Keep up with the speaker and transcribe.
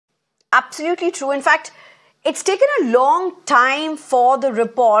Absolutely true. In fact, it's taken a long time for the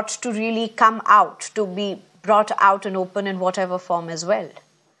report to really come out, to be brought out and open in whatever form as well.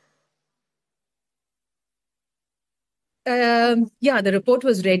 Yeah, the report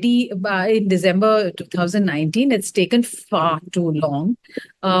was ready in December 2019. It's taken far too long.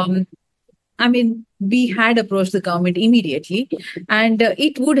 I mean, we had approached the government immediately, and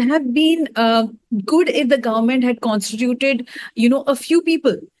it would have been good if the government had constituted, a few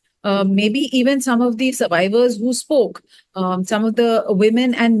people, maybe even some of the survivors who spoke, some of the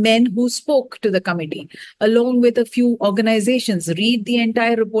women and men who spoke to the committee, along with a few organizations, read the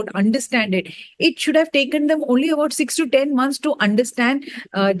entire report, understand it. It should have taken them only about 6 to 10 months to understand,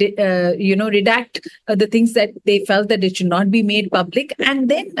 redact the things that they felt that it should not be made public, and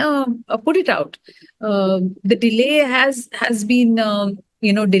then put it out. The delay has been,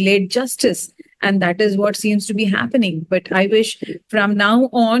 delayed justice, and that is what seems to be happening. But I wish from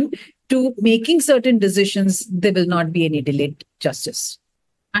now on to making certain decisions, there will not be any delayed justice.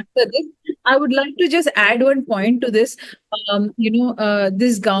 After this, I would like to just add one point to this.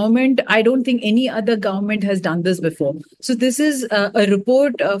 This government, I don't think any other government has done this before. So this is a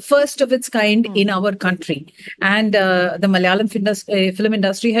report, first of its kind in our country. And the Malayalam film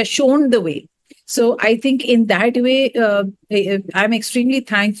industry has shown the way. So I think in that way, I'm extremely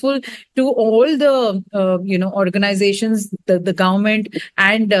thankful to all the, organizations, the government,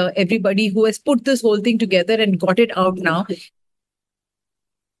 and everybody who has put this whole thing together and got it out now.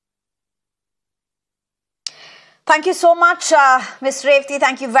 Thank you so much, Ms. Revathi.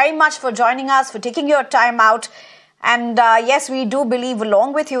 Thank you very much for joining us, for taking your time out. And yes, we do believe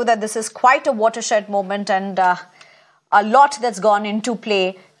along with you that this is quite a watershed moment, and a lot that's gone into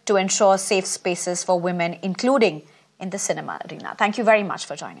play to ensure safe spaces for women, including in the cinema arena. Thank you very much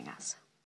for joining us.